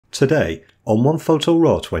Today, ON1 Photo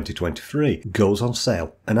RAW 2023 goes on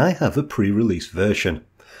sale and I have a pre-release version.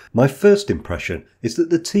 My first impression is that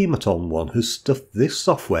the team at ON1 has stuffed this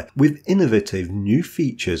software with innovative new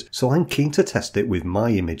features, so I'm keen to test it with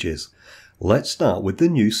my images. Let's start with the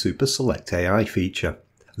new Super Select AI feature.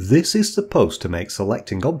 This is supposed to make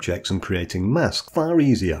selecting objects and creating masks far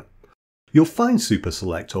easier. You'll find Super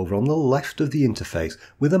Select over on the left of the interface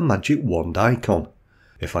with a magic wand icon.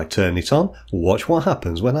 If I turn it on, watch what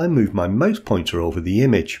happens when I move my mouse pointer over the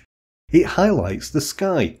image. It highlights the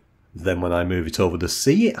sky. Then when I move it over the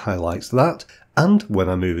sea, it highlights that, and when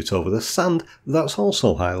I move it over the sand, that's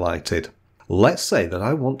also highlighted. Let's say that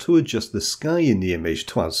I want to adjust the sky in the image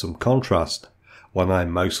to add some contrast. When I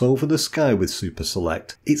mouse over the sky with Super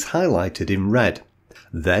Select, it's highlighted in red.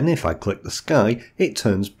 Then if I click the sky, it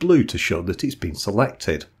turns blue to show that it's been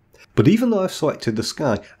selected. But even though I've selected the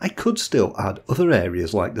sky, I could still add other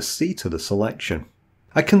areas like the sea to the selection.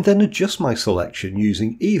 I can then adjust my selection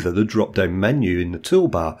using either the drop-down menu in the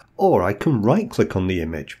toolbar, or I can right-click on the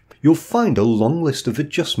image. You'll find a long list of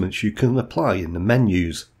adjustments you can apply in the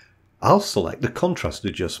menus. I'll select the contrast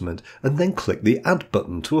adjustment and then click the Add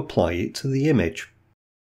button to apply it to the image.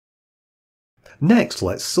 Next,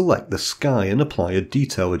 let's select the sky and apply a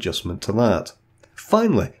detail adjustment to that.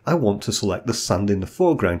 Finally, I want to select the sand in the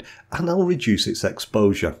foreground and I'll reduce its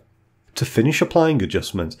exposure. To finish applying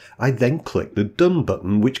adjustments, I then click the Done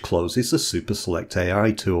button, which closes the Super Select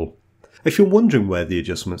AI tool. If you're wondering where the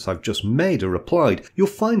adjustments I've just made are applied, you'll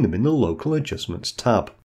find them in the Local Adjustments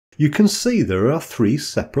tab. You can see there are 3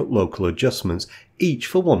 separate local adjustments, each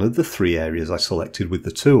for one of the 3 areas I selected with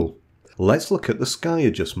the tool. Let's look at the sky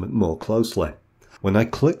adjustment more closely. When I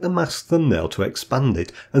click the mask thumbnail to expand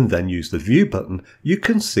it and then use the View button, you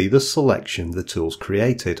can see the selection the tool's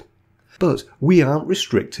created. But we aren't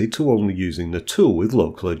restricted to only using the tool with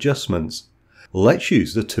local adjustments. Let's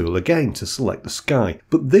use the tool again to select the sky,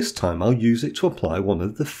 but this time I'll use it to apply one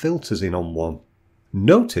of the filters in ON1.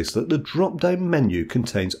 Notice that the drop-down menu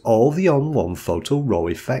contains all the ON1 Photo RAW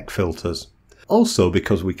effect filters. Also,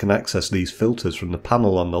 because we can access these filters from the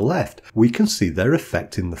panel on the left, we can see their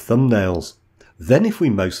effect in the thumbnails. Then if we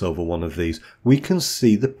mouse over one of these, we can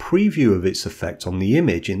see the preview of its effect on the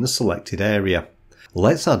image in the selected area.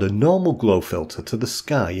 Let's add a normal glow filter to the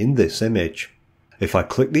sky in this image. If I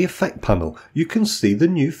click the effect panel, you can see the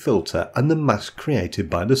new filter and the mask created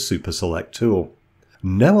by the Super Select tool.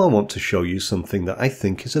 Now I want to show you something that I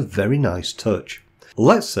think is a very nice touch.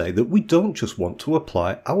 Let's say that we don't just want to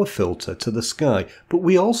apply our filter to the sky, but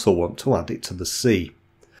we also want to add it to the sea.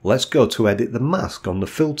 Let's go to edit the mask on the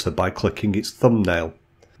filter by clicking its thumbnail.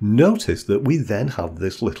 Notice that we then have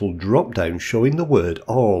this little drop down showing the word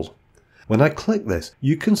All. When I click this,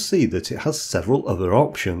 you can see that it has several other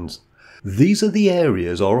options. These are the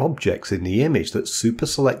areas or objects in the image that Super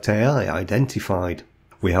Select AI identified.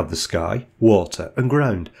 We have the sky, water and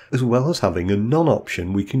ground, as well as having a none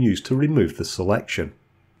option we can use to remove the selection.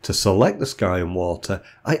 To select the sky and water,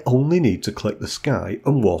 I only need to click the sky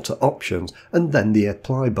and water options and then the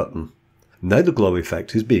apply button. Now the glow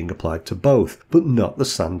effect is being applied to both, but not the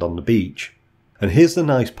sand on the beach. And here's the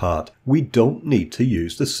nice part, we don't need to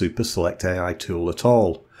use the Super Select AI tool at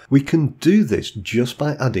all. We can do this just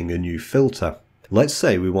by adding a new filter. Let's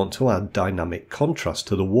say we want to add dynamic contrast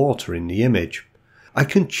to the water in the image. I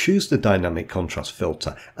can choose the dynamic contrast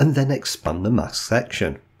filter and then expand the mask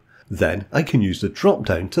section. Then I can use the drop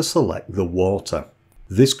down to select the water.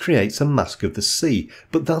 This creates a mask of the sea,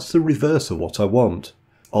 but that's the reverse of what I want.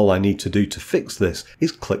 All I need to do to fix this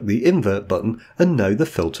is click the invert button and now the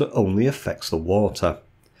filter only affects the water.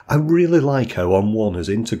 I really like how ON1 has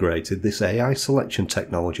integrated this AI selection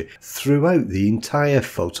technology throughout the entire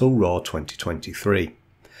Photo RAW 2023.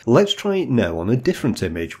 Let's try it now on a different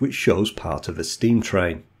image which shows part of a steam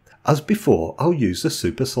train. As before, I'll use the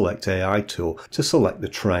Super Select AI tool to select the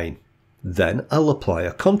train. Then I'll apply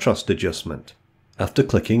a contrast adjustment. After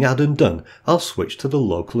clicking Add and Done, I'll switch to the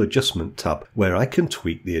Local Adjustment tab where I can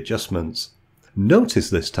tweak the adjustments.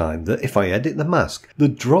 Notice this time that if I edit the mask, the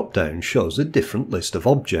drop-down shows a different list of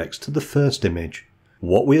objects to the first image.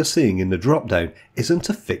 What we are seeing in the drop-down isn't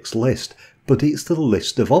a fixed list, but it's the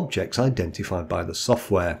list of objects identified by the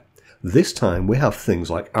software. This time we have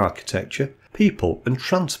things like architecture, people and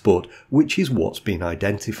transport, which is what's been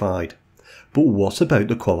identified. But what about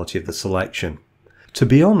the quality of the selection? To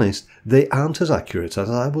be honest, they aren't as accurate as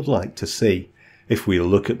I would like to see. If we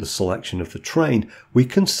look at the selection of the train, we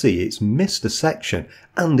can see it's missed a section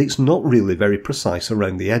and it's not really very precise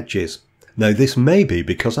around the edges. Now this may be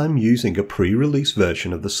because I'm using a pre-release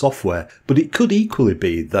version of the software, but it could equally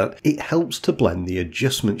be that it helps to blend the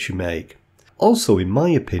adjustments you make. Also, in my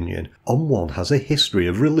opinion, ON1 has a history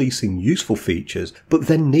of releasing useful features but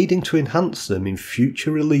then needing to enhance them in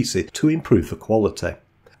future releases to improve the quality.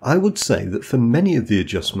 I would say that for many of the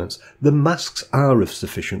adjustments, the masks are of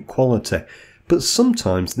sufficient quality, but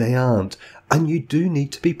sometimes they aren't, and you do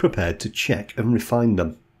need to be prepared to check and refine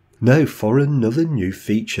them. Now for another new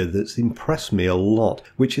feature that's impressed me a lot,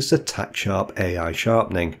 which is the Tack Sharp AI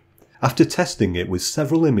sharpening. After testing it with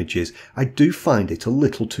several images, I do find it a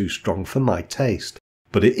little too strong for my taste,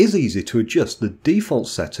 but it is easy to adjust the default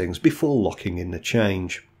settings before locking in the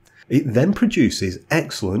change. It then produces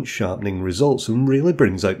excellent sharpening results and really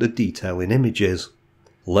brings out the detail in images.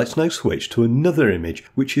 Let's now switch to another image,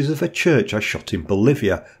 which is of a church I shot in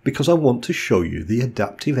Bolivia, because I want to show you the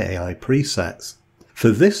adaptive AI presets. For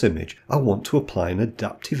this image, I want to apply an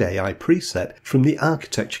adaptive AI preset from the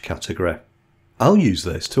architecture category. I'll use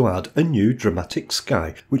this to add a new dramatic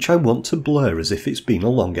sky which I want to blur as if it's been a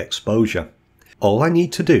long exposure. All I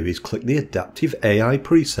need to do is click the Adaptive AI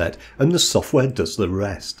preset and the software does the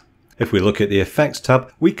rest. If we look at the Effects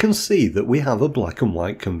tab, we can see that we have a black and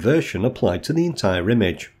white conversion applied to the entire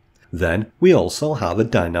image. Then we also have a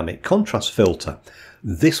dynamic contrast filter.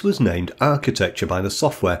 This was named Architecture by the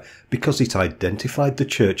software because it identified the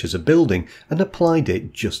church as a building and applied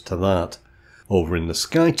it just to that. Over in the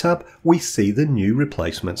Sky tab, we see the new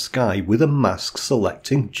replacement sky with a mask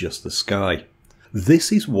selecting just the sky.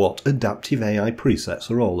 This is what adaptive AI presets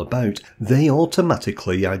are all about. They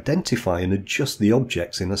automatically identify and adjust the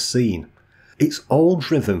objects in a scene. It's all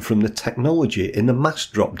driven from the technology in the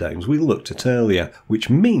mask drop-downs we looked at earlier, which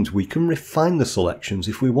means we can refine the selections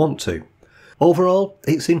if we want to. Overall,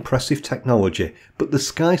 it's impressive technology, but the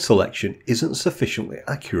sky selection isn't sufficiently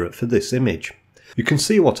accurate for this image. You can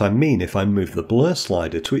see what I mean if I move the blur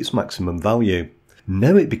slider to its maximum value.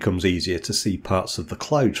 Now it becomes easier to see parts of the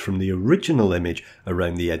clouds from the original image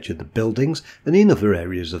around the edge of the buildings and in other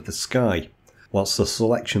areas of the sky. Whilst the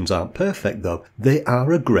selections aren't perfect though, they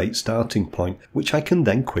are a great starting point which I can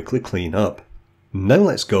then quickly clean up. Now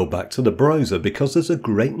let's go back to the browser because there's a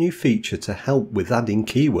great new feature to help with adding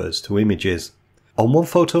keywords to images. ON1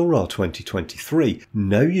 Photo RAW 2023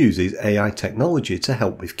 now uses AI technology to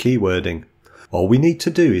help with keywording. All we need to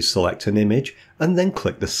do is select an image and then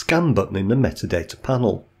click the scan button in the metadata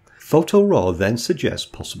panel. Photo RAW then suggests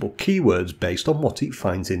possible keywords based on what it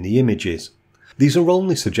finds in the images. These are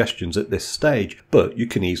only suggestions at this stage, but you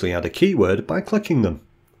can easily add a keyword by clicking them.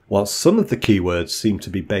 Whilst some of the keywords seem to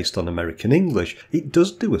be based on American English, it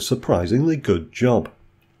does do a surprisingly good job.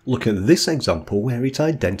 Look at this example where it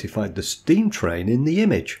identified the steam train in the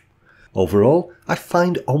image. Overall, I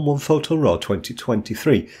find ON1 Photo RAW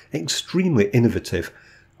 2023 extremely innovative.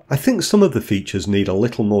 I think some of the features need a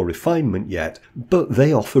little more refinement yet, but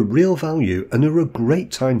they offer real value and are a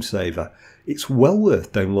great time saver. It's well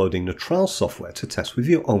worth downloading the trial software to test with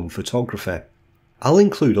your own photography. I'll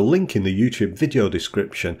include a link in the YouTube video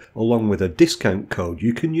description along with a discount code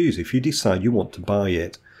you can use if you decide you want to buy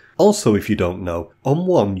it. Also, if you don't know,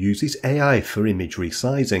 ON1 uses AI for image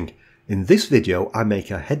resizing. In this video I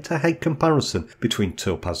make a head-to-head comparison between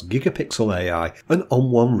Topaz Gigapixel AI and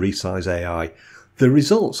ON1 Resize AI. The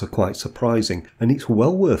results are quite surprising and it's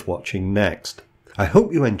well worth watching next. I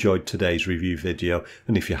hope you enjoyed today's review video,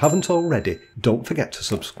 and if you haven't already, don't forget to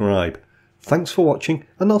subscribe. Thanks for watching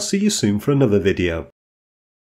and I'll see you soon for another video.